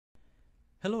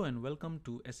Hello and welcome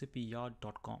to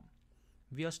sapyard.com.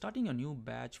 We are starting a new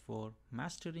batch for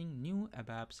mastering new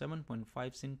ABAP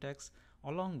 7.5 syntax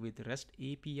along with REST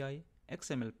API,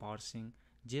 XML parsing,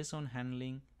 JSON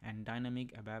handling, and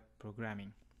dynamic ABAP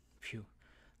programming. Phew,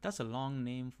 that's a long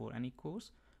name for any course,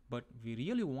 but we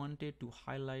really wanted to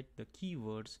highlight the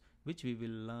keywords which we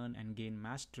will learn and gain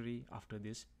mastery after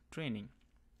this training.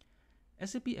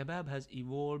 SAP ABAP has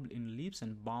evolved in leaps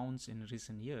and bounds in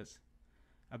recent years.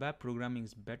 ABAP programming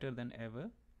is better than ever,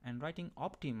 and writing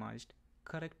optimized,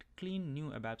 correct, clean new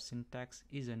ABAP syntax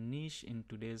is a niche in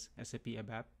today's SAP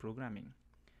ABAP programming.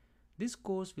 This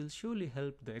course will surely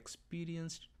help the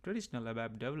experienced traditional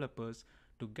ABAP developers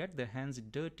to get their hands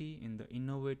dirty in the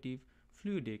innovative,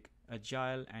 fluidic,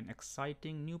 agile, and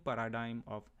exciting new paradigm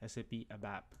of SAP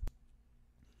ABAP.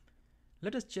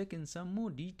 Let us check in some more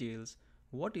details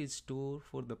what is stored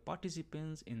for the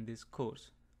participants in this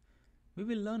course. We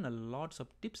will learn a lots of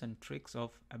tips and tricks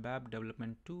of ABAP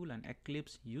development tool and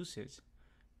Eclipse usage.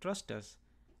 Trust us,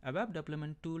 ABAP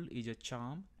development tool is a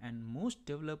charm and most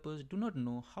developers do not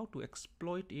know how to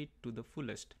exploit it to the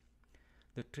fullest.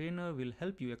 The trainer will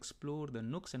help you explore the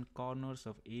nooks and corners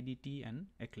of ADT and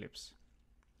Eclipse.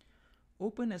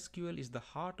 OpenSQL is the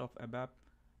heart of ABAP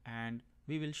and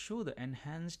we will show the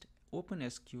enhanced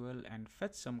OpenSQL and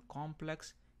fetch some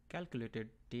complex calculated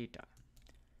data.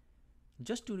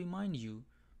 Just to remind you,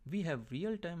 we have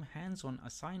real-time hands-on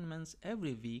assignments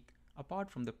every week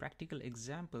apart from the practical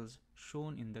examples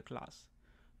shown in the class.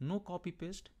 No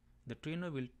copy-paste, the trainer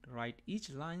will write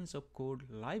each lines of code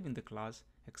live in the class,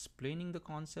 explaining the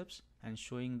concepts and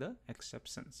showing the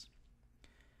exceptions.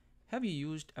 Have you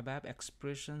used ABAP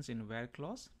expressions in where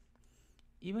clause?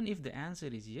 Even if the answer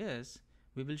is yes,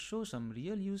 we will show some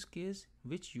real use case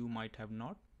which you might have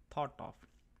not thought of.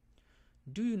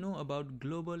 Do you know about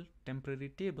global temporary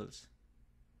tables?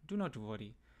 Do not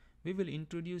worry, we will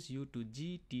introduce you to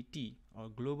GTT or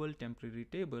global temporary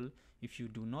table if you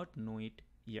do not know it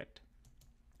yet.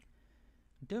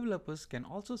 Developers can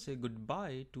also say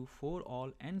goodbye to for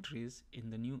all entries in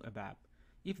the new ABAP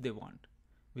if they want.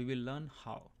 We will learn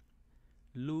how.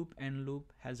 Loop and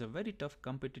loop has a very tough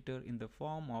competitor in the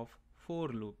form of for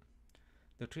loop.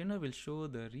 The trainer will show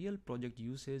the real project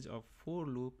usage of for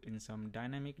loop in some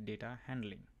dynamic data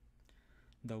handling.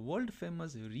 The world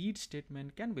famous read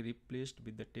statement can be replaced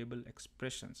with the table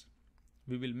expressions.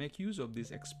 We will make use of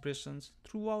these expressions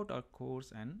throughout our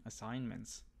course and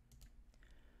assignments.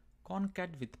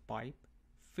 Concat with pipe,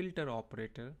 filter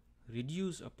operator,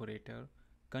 reduce operator,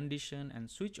 condition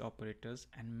and switch operators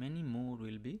and many more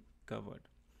will be covered.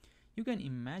 You can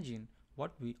imagine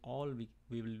what we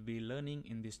will be learning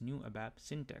in this new ABAP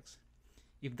syntax.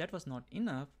 If that was not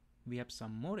enough, we have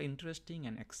some more interesting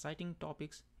and exciting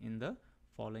topics in the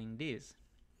following days.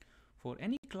 For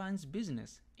any client's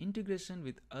business, integration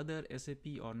with other SAP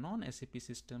or non-SAP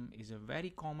system is a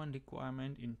very common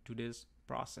requirement in today's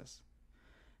process.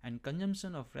 And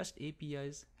consumption of REST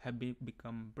APIs have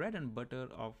become bread and butter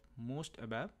of most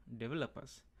ABAP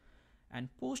developers. And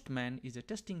Postman is a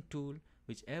testing tool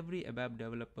which every ABAP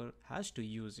developer has to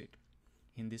use it.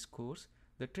 In this course,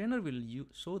 the trainer will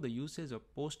show the usage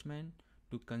of Postman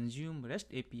to consume REST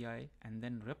API and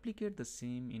then replicate the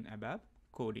same in ABAP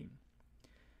coding.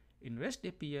 In REST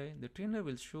API, the trainer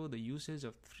will show the usage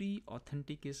of 3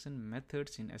 authentication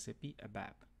methods in SAP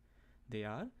ABAP. They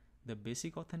are the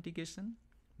basic authentication,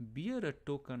 bearer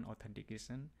token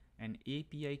authentication, and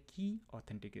API key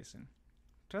authentication.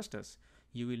 Trust us,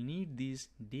 you will need these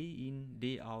day in,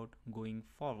 day out going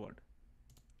forward.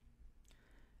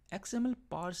 XML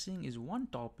parsing is one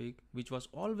topic which was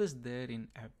always there in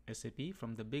SAP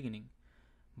from the beginning,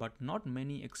 but not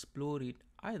many explore it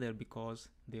either because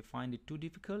they find it too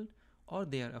difficult or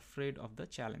they are afraid of the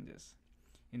challenges.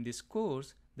 In this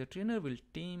course, the trainer will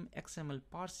tame XML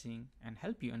parsing and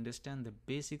help you understand the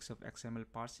basics of XML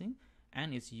parsing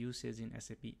and its usage in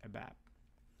SAP ABAP.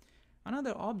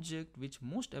 Another object which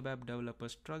most ABAP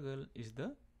developers struggle is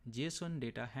the JSON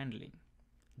data handling.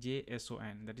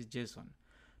 JSON, that is JSON.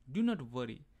 Do not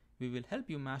worry, we will help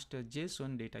you master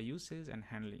JSON data usage and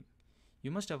handling.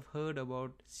 You must have heard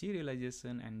about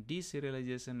serialization and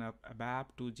deserialization of ABAP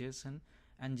to JSON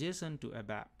and JSON to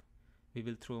ABAP. We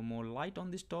will throw more light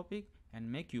on this topic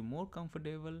and make you more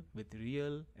comfortable with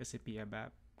real SAP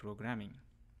ABAP programming.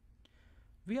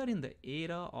 We are in the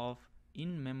era of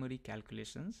in-memory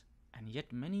calculations, and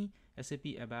yet many SAP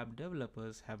ABAP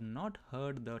developers have not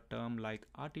heard the term like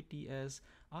RTTS,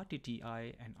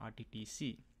 RTTI, and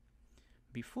RTTC.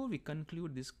 Before we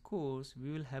conclude this course,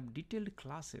 we will have detailed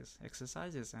classes,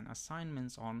 exercises, and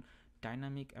assignments on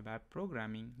dynamic ABAP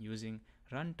programming using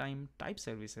runtime type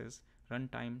services,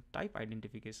 runtime type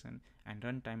identification and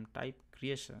runtime type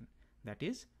creation, that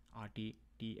is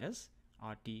RTTS,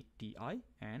 RTTI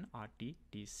and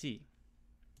RTTC.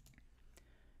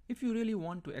 If you really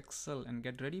want to excel and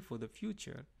get ready for the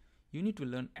future, you need to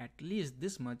learn at least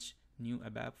this much new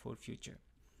ABAP for future.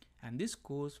 And this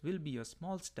course will be a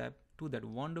small step to that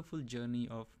wonderful journey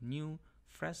of new,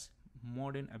 fresh,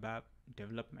 modern ABAP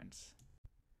developments.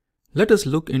 Let us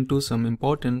look into some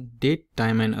important date,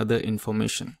 time and other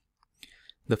information.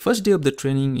 The first day of the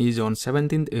training is on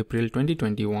 17th April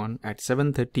 2021 at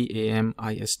 7:30 AM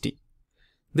IST.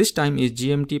 This time is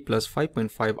GMT plus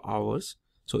 5.5 hours.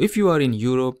 So if you are in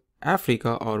Europe,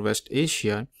 Africa or West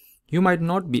Asia, you might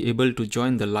not be able to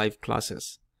join the live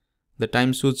classes. The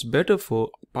time suits better for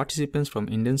participants from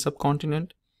Indian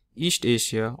subcontinent, East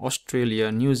Asia,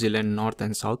 Australia, New Zealand, North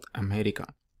and South America.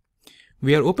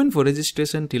 We are open for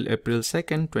registration till April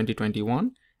 2nd,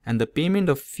 2021 and the payment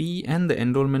of fee and the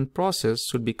enrollment process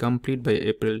should be complete by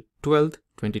April 12th,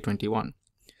 2021.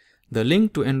 The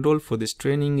link to enroll for this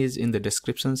training is in the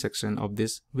description section of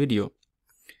this video.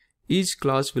 Each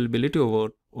class will be little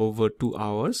over 2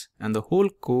 hours and the whole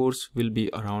course will be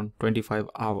around 25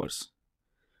 hours.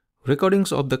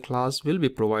 Recordings of the class will be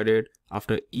provided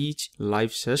after each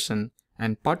live session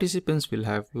and participants will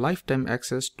have lifetime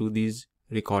access to these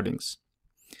recordings.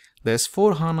 The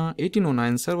S/4HANA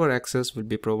 1809 server access will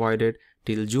be provided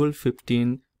till June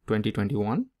 15,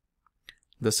 2021.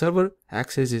 The server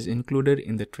access is included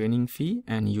in the training fee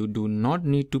and you do not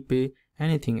need to pay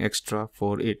anything extra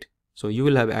for it. So you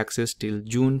will have access till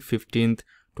June 15th,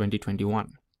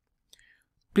 2021.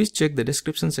 Please check the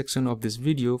description section of this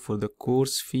video for the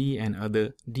course fee and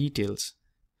other details.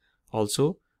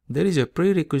 Also, there is a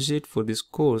prerequisite for this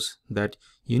course that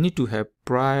you need to have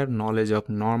prior knowledge of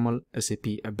normal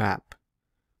SAP ABAP.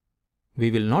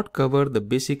 We will not cover the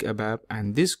basic ABAP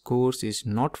and this course is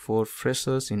not for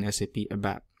freshers in SAP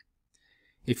ABAP.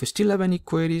 If you still have any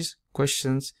queries,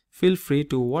 questions, feel free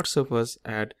to WhatsApp us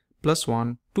at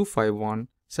 +1 251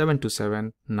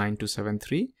 727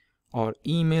 9273 or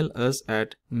email us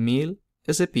at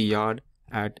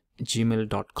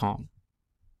mail@sapyard@gmail.com.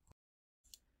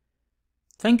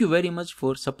 Thank you very much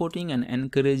for supporting and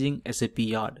encouraging SAP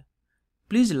Yard.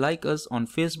 Please like us on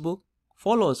Facebook,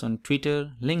 follow us on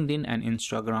Twitter, LinkedIn and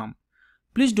Instagram.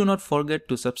 Please do not forget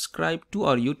to subscribe to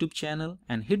our YouTube channel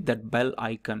and hit that bell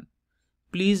icon.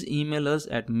 Please email us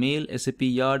at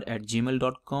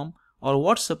mail@sapyard@gmail.com or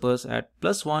WhatsApp us at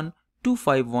 +1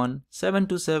 251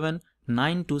 727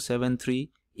 9273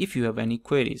 if you have any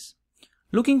queries.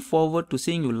 Looking forward to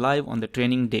seeing you live on the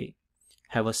training day.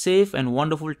 Have a safe and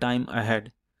wonderful time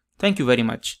ahead. Thank you very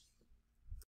much.